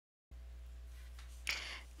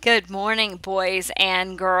Good morning, boys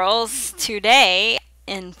and girls. Today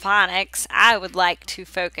in phonics, I would like to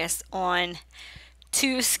focus on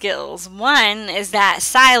two skills. One is that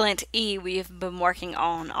silent E we've been working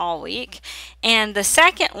on all week, and the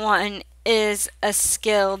second one is a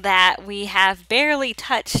skill that we have barely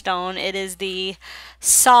touched on. It is the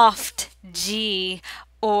soft G,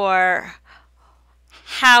 or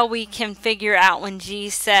how we can figure out when G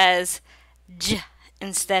says J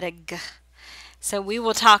instead of G. So we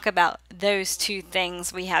will talk about those two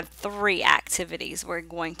things. We have three activities we're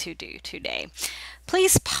going to do today.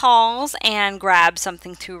 Please pause and grab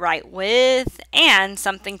something to write with and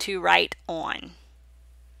something to write on.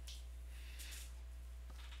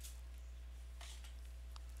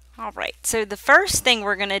 All right, so the first thing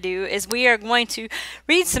we're going to do is we are going to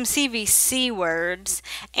read some CVC words,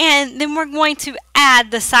 and then we're going to add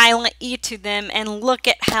the silent E to them and look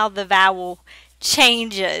at how the vowel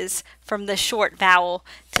changes from the short vowel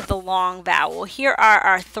to the long vowel. Here are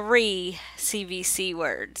our three CVC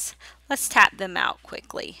words. Let's tap them out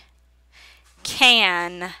quickly.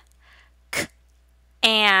 Can, k,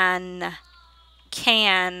 an,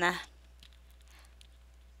 can.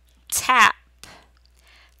 Tap,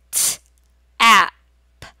 t, app,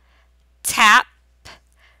 tap.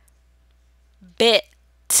 Bit,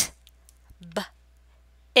 b,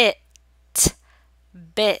 it,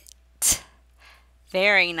 bit.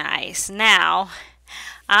 Very nice. Now,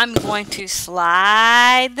 I'm going to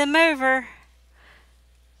slide them over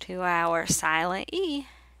to our silent E.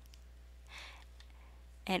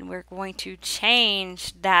 And we're going to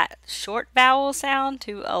change that short vowel sound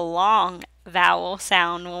to a long vowel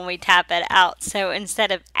sound when we tap it out. So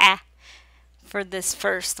instead of a for this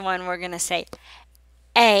first one, we're going to say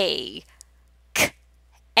a, k,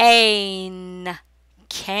 ain,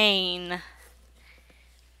 cane.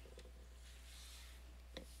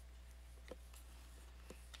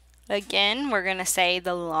 Again, we're going to say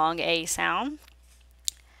the long A sound.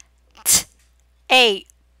 T, ape,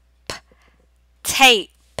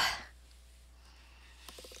 tape.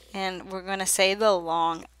 And we're going to say the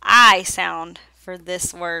long I sound for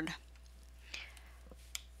this word.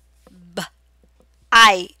 B,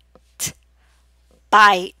 ite,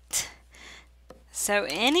 bite. So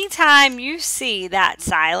anytime you see that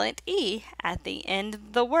silent E at the end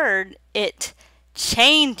of the word, it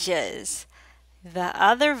changes the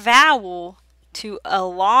other vowel to a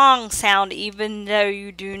long sound, even though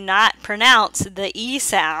you do not pronounce the E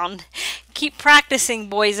sound. Keep practicing,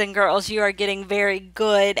 boys and girls. You are getting very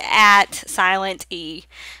good at silent E.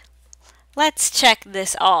 Let's check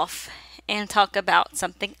this off and talk about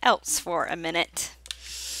something else for a minute.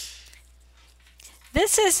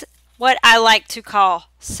 This is what I like to call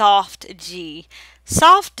soft G.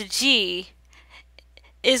 Soft G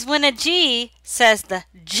is when a G says the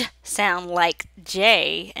J sound like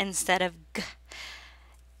J instead of G.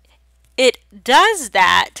 It does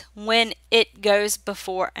that when it goes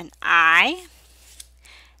before an I,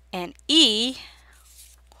 an E,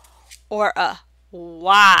 or a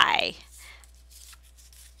Y.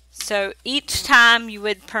 So each time you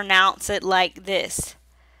would pronounce it like this: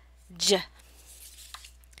 J,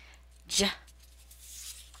 J,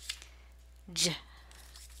 J.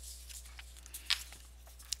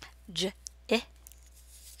 J, eh,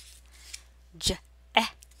 J, eh,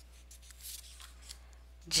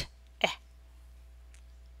 J, eh.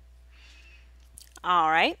 All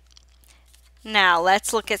right. Now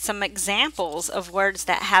let's look at some examples of words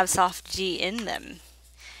that have soft G in them.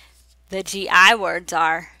 The GI words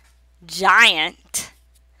are giant,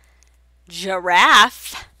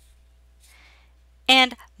 giraffe,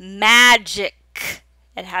 and magic.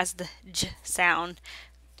 It has the J sound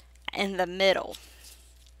in the middle.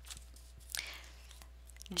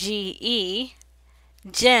 GE,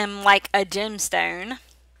 gem like a gemstone.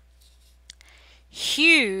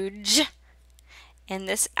 Huge, and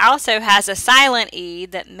this also has a silent E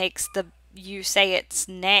that makes you say its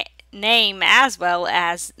name as well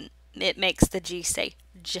as it makes the G say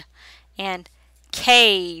J. And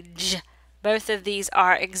cage, both of these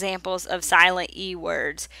are examples of silent E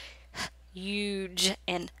words. Huge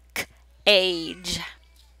and age.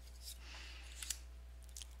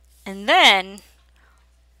 And then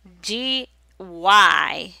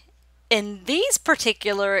GY. In these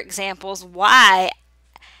particular examples, Y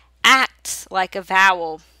acts like a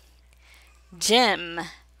vowel. Gym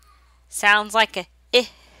sounds like a I,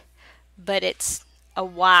 but it's a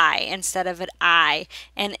Y instead of an I.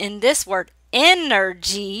 And in this word,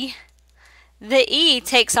 energy, the E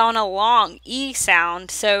takes on a long E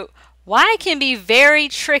sound. So Y can be very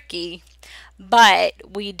tricky,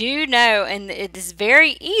 But we do know, and it is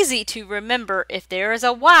very easy to remember, if there is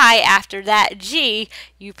a Y after that G,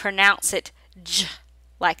 you pronounce it J,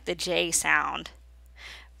 like the J sound.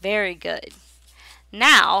 Very good.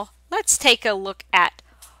 Now, let's take a look at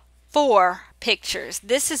 4 pictures.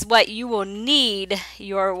 This is what you will need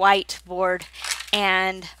your whiteboard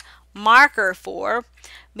and marker for,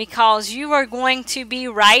 because you are going to be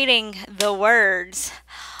writing the words.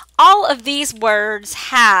 All of these words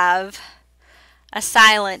have a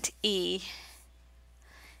silent E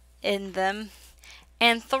in them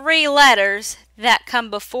and 3 letters that come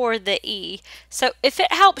before the E. So if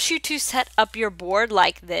it helps you to set up your board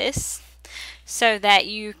like this so that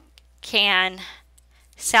you can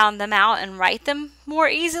sound them out and write them more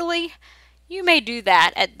easily, you may do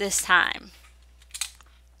that at this time.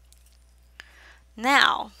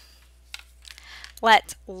 Now,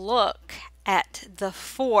 let's look at the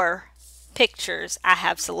 4 pictures I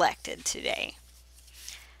have selected today.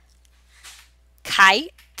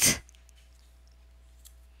 Kite,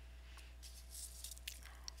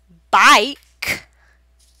 bike,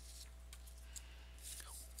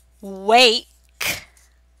 wake,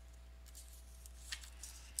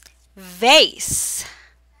 vase.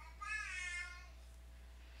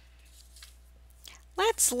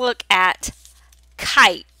 Let's look at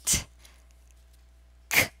kite.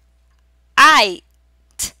 Kite,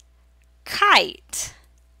 kite.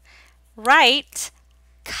 Write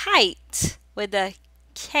kite with a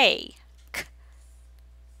K. K.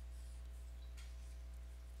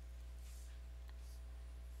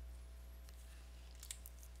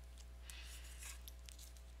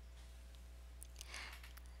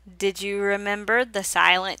 Did you remember the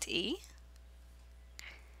silent E?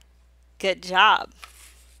 Good job.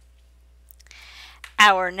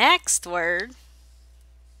 Our next word,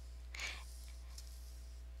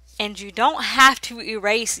 and you don't have to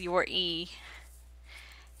erase your E,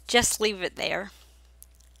 just leave it there.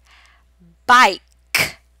 Bike,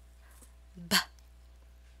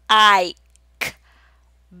 B-I-K,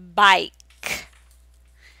 bike.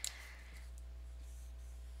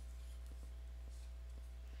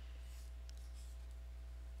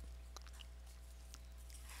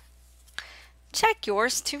 Check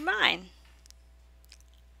yours to mine.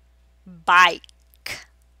 Bike.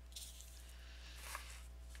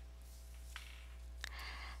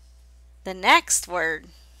 The next word,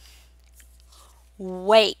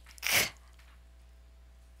 wake.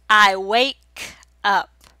 I wake up.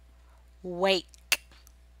 Wake.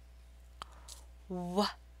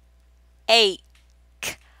 W-ake.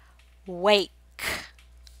 Wake.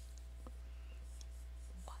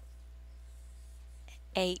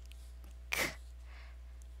 Ache.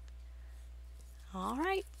 All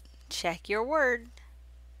right, check your word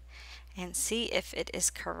and see if it is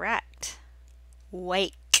correct.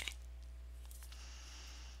 Wake.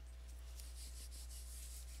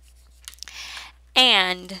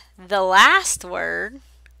 And the last word,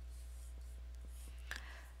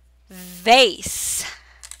 vase.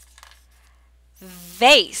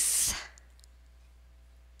 Vase.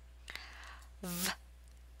 V-A-S.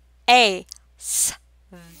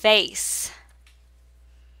 Vase.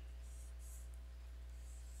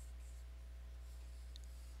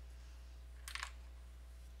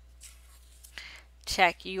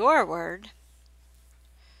 Check your word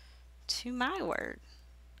to my word.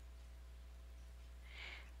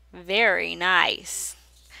 Very nice.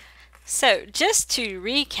 So just to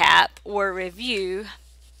recap or review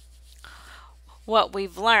what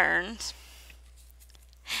we've learned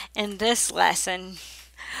in this lesson,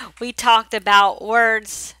 we talked about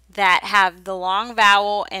words that have the long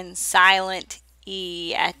vowel and silent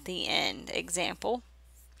E at the end. Example,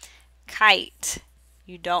 kite.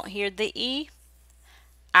 You don't hear the E.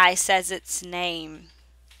 I says its name.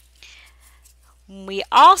 We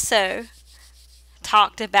also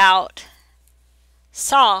talked about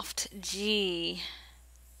soft G,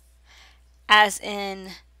 as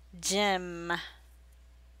in gem,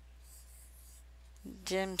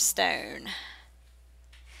 gemstone,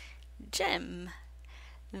 gem.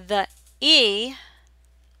 The E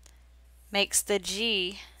makes the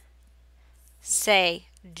G say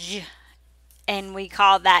J, and we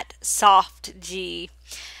call that soft G.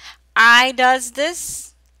 I does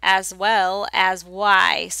this as well as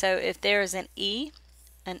Y. So if there is an E,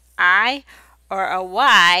 an I, or a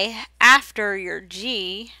Y after your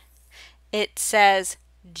G, it says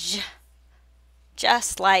J,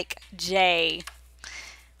 just like J.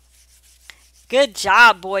 Good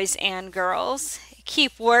job, boys and girls.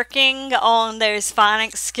 Keep working on those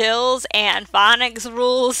phonics skills and phonics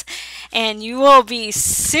rules, and you will be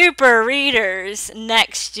super readers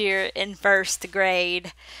next year in 1st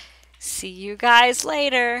grade. See you guys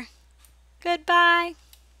later. Goodbye.